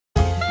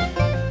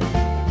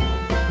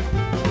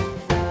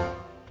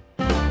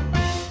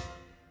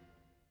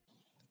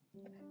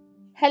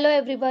Hello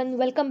everyone,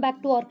 welcome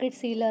back to Orchid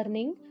Sea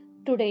Learning.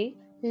 Today,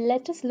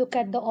 let us look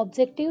at the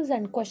objectives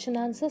and question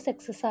answers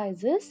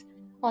exercises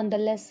on the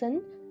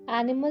lesson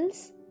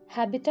Animals,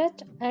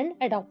 Habitat and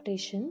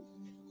Adaptation.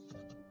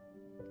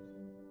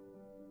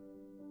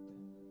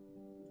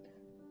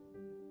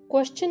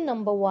 Question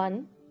number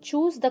 1.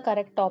 Choose the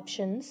correct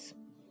options.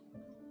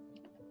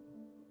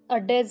 A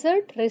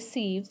desert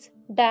receives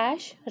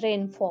dash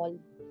rainfall.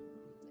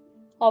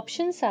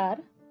 Options are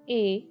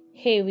A.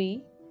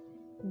 Heavy,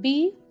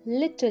 B.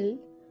 Little,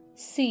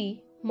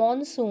 C.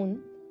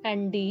 Monsoon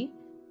and D.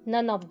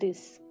 None of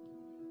this.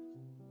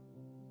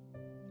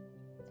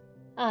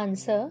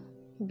 Answer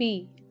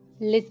B.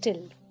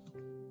 Little.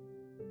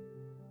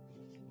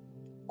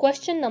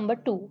 Question number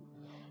 2.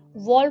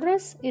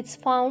 Walrus is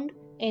found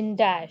in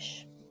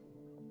dash.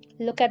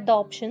 Look at the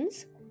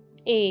options.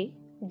 A.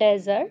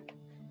 Desert,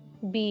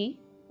 B.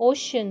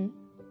 Ocean,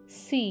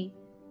 C.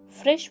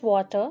 Fresh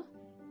water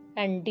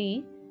and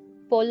D.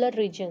 Polar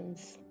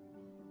regions.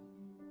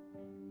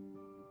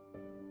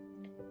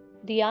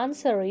 The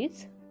answer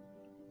is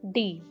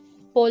D.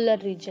 Polar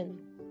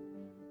region.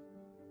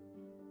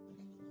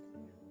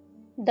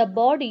 The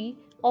body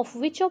of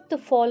which of the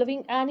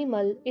following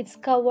animal is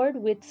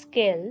covered with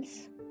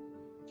scales?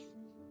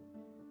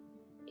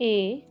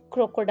 A.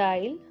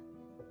 Crocodile,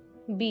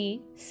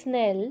 B.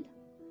 Snail,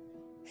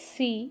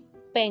 C.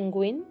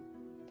 Penguin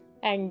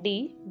and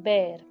D.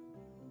 Bear.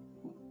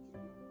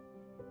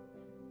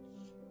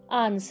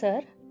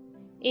 Answer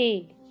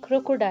A.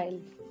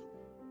 Crocodile.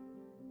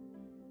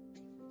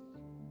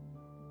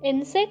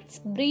 Insects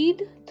breathe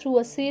through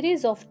a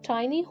series of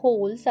tiny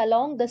holes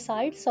along the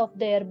sides of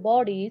their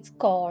bodies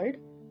called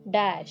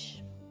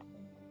dash.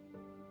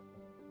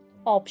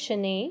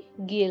 Option A.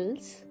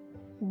 Gills,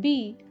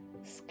 B.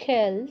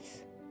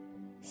 Scales,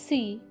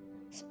 C.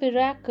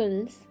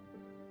 Spiracles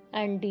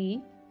and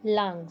D.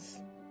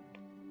 Lungs.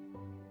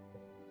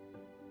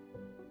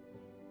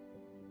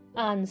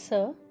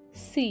 Answer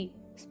C.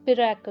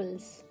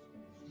 Spiracles.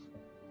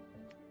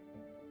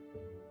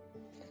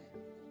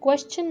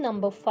 Question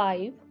number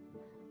 5.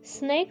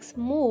 Snakes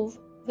move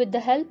with the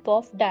help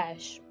of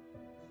dash.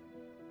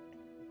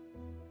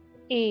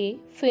 A.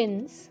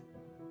 Fins,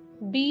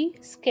 B.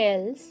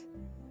 Scales,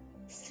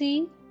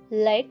 C.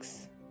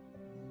 Legs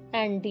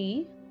and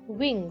D.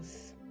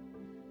 Wings.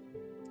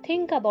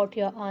 Think about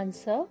your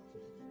answer.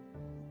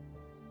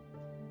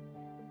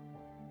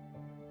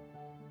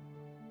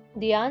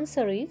 The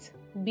answer is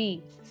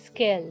B.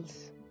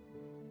 Scales.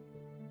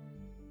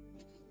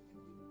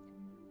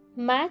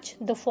 Match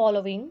the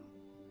following.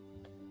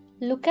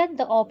 Look at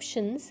the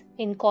options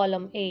in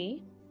column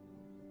A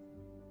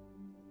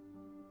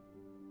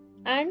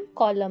and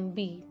column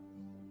B.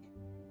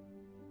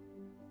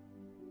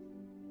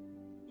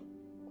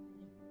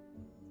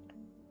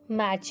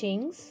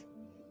 Matchings: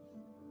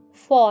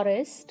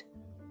 forest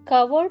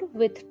covered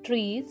with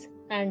trees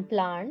and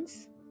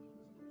plants,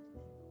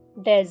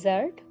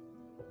 desert,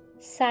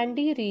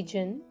 sandy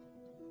region,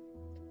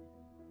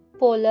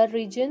 polar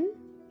region,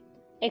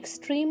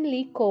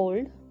 extremely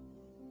cold,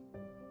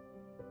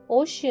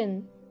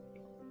 ocean,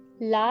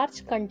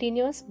 large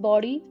continuous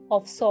body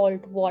of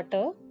salt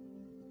water,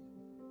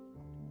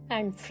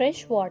 and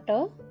fresh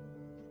water,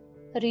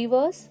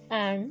 rivers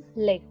and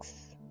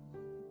lakes.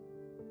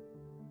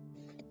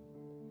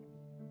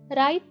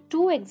 Write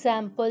 2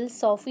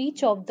 examples of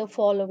each of the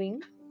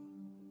following.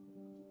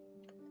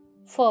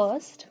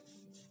 First,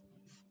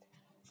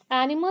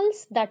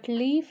 animals that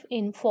live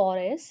in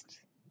forests: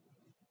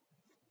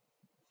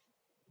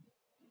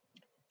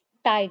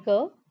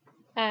 tiger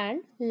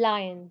and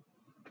lion.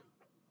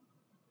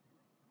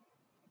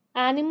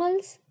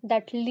 Animals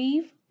that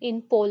live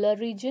in polar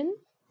region: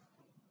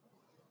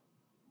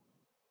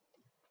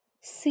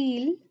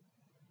 seal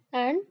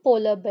and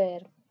polar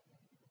bear.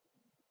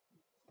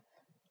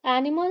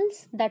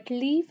 Animals that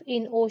live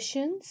in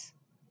oceans: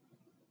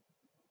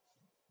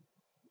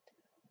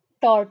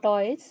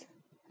 tortoise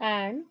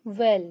and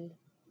whale.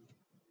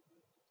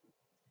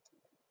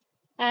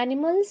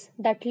 Animals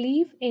that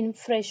live in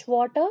fresh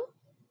water: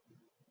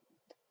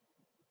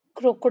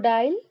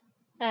 crocodile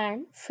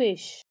and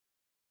fish.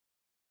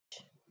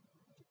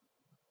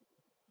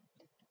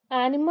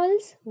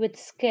 Animals with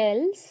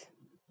scales: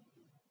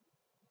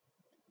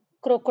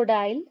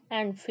 crocodile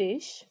and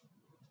fish.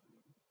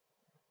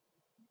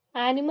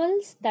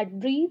 Animals that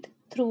breathe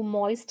through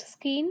moist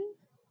skin: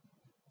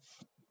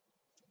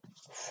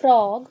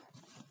 frog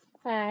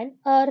and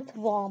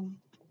earthworm.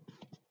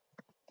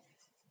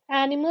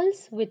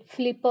 Animals with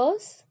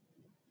flippers: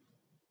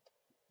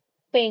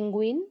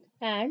 penguin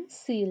and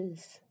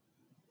seals.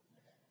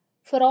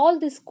 For all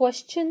these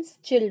questions,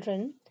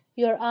 children,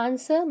 your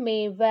answer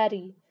may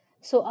vary.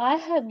 So I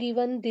have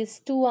given these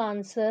 2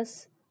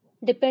 answers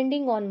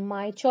depending on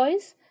my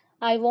choice.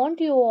 I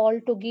want you all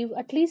to give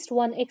at least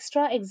one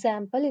extra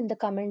example in the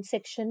comment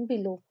section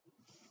below.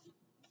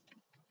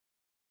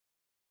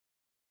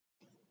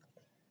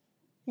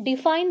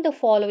 Define the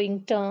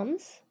following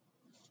terms.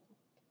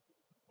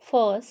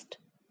 First,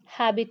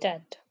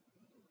 habitat.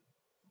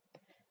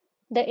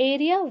 The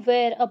area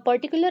where a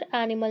particular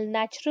animal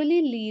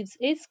naturally lives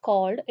is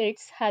called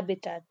its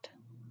habitat.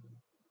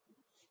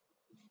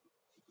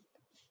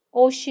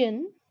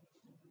 Ocean.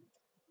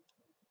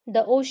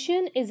 The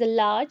ocean is a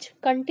large,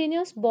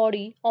 continuous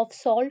body of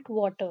salt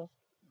water.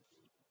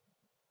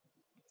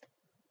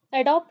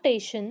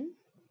 Adaptation.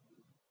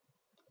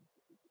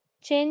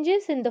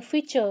 Changes in the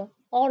feature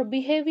or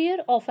behavior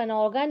of an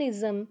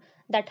organism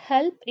that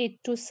help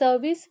it to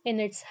survive in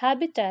its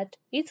habitat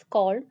is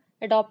called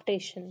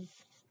adaptation.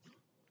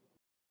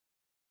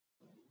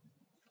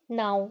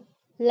 Now,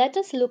 let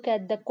us look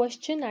at the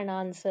question and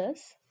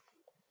answers.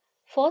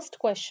 First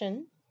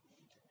question: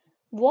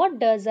 what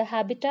does a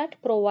habitat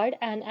provide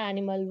an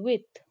animal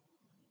with?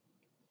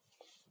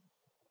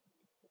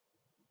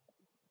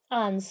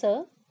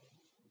 Answer: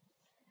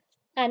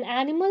 an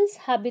animal's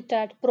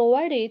habitat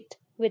provides it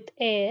with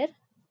air,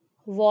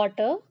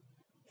 water,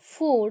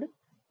 food,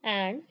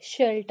 and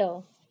shelter.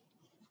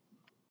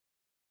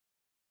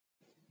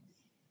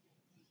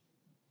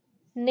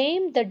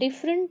 Name the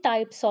different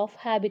types of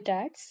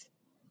habitats.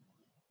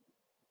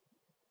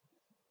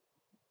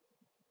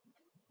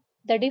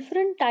 The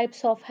different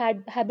types of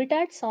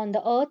habitats on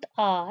the earth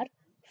are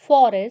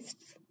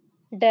forests,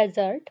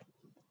 desert,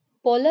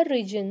 polar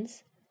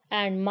regions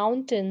and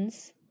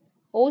mountains,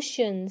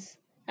 oceans,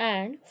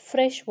 and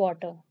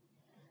freshwater.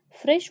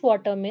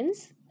 Freshwater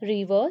means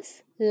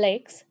rivers,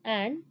 lakes,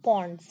 and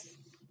ponds.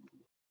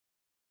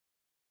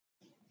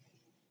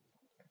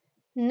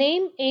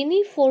 Name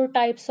any four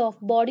types of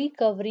body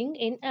covering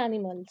in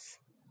animals.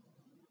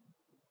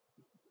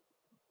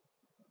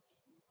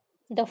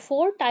 The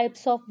four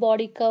types of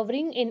body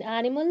covering in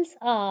animals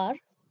are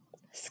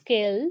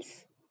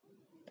scales,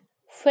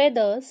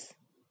 feathers,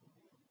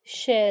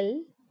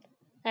 shell,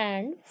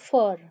 and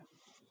fur.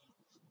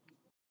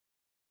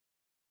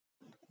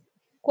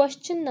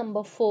 Question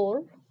number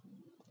 4.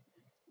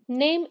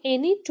 Name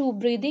any two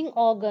breathing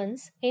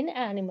organs in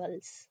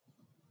animals.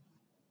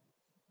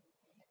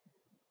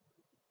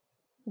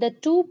 The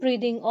two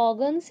breathing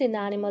organs in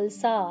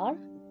animals are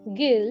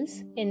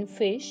gills in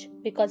fish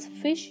because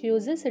fish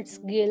uses its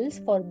gills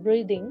for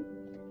breathing,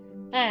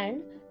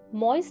 and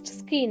moist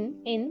skin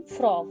in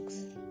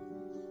frogs.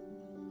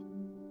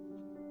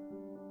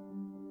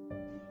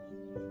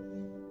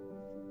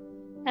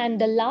 And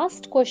the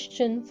last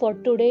question for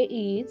today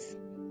is: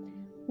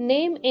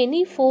 name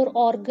any four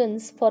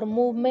organs for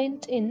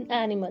movement in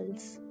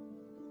animals.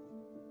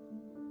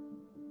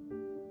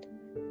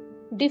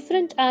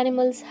 Different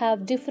animals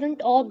have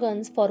different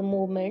organs for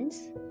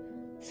movements.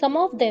 Some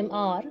of them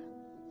are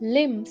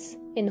limbs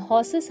in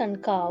horses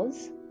and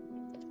cows,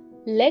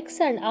 legs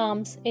and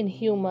arms in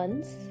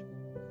humans,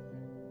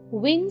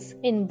 wings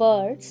in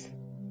birds,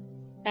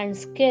 and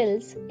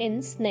scales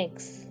in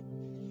snakes.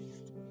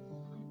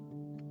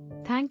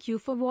 Thank you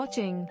for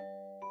watching.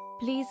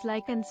 Please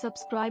like and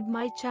subscribe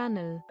my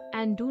channel,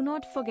 and do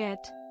not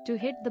forget to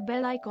hit the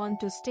bell icon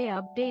to stay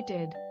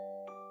updated.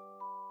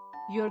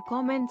 Your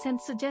comments and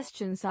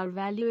suggestions are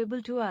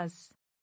valuable to us.